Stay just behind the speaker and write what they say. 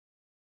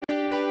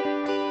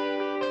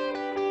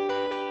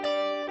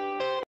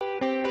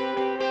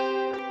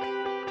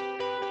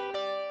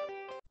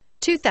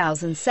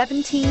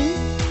2017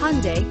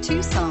 Hyundai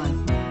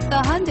Tucson.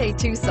 The Hyundai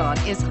Tucson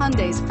is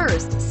Hyundai's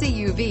first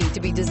CUV to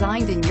be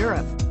designed in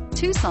Europe.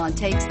 Tucson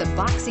takes the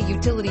boxy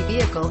utility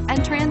vehicle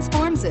and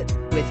transforms it.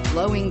 With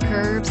flowing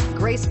curves,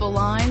 graceful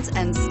lines,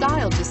 and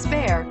style to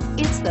spare,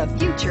 it's the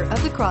future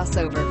of the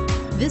crossover.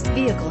 This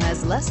vehicle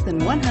has less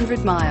than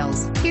 100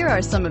 miles. Here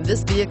are some of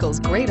this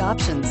vehicle's great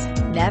options: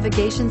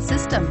 navigation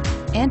system,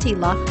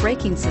 anti-lock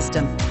braking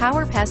system,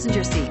 power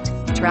passenger seat,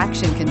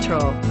 traction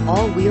control,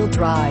 all-wheel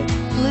drive,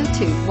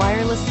 Bluetooth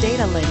wireless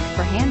data link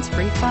for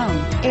hands-free phone,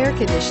 air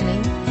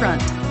conditioning,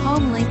 front,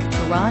 home link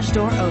garage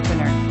door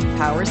opener,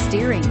 power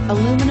steering,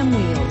 aluminum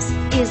wheels.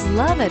 Is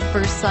love at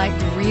first sight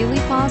really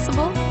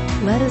possible?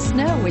 Let us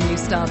know when you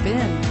stop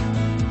in.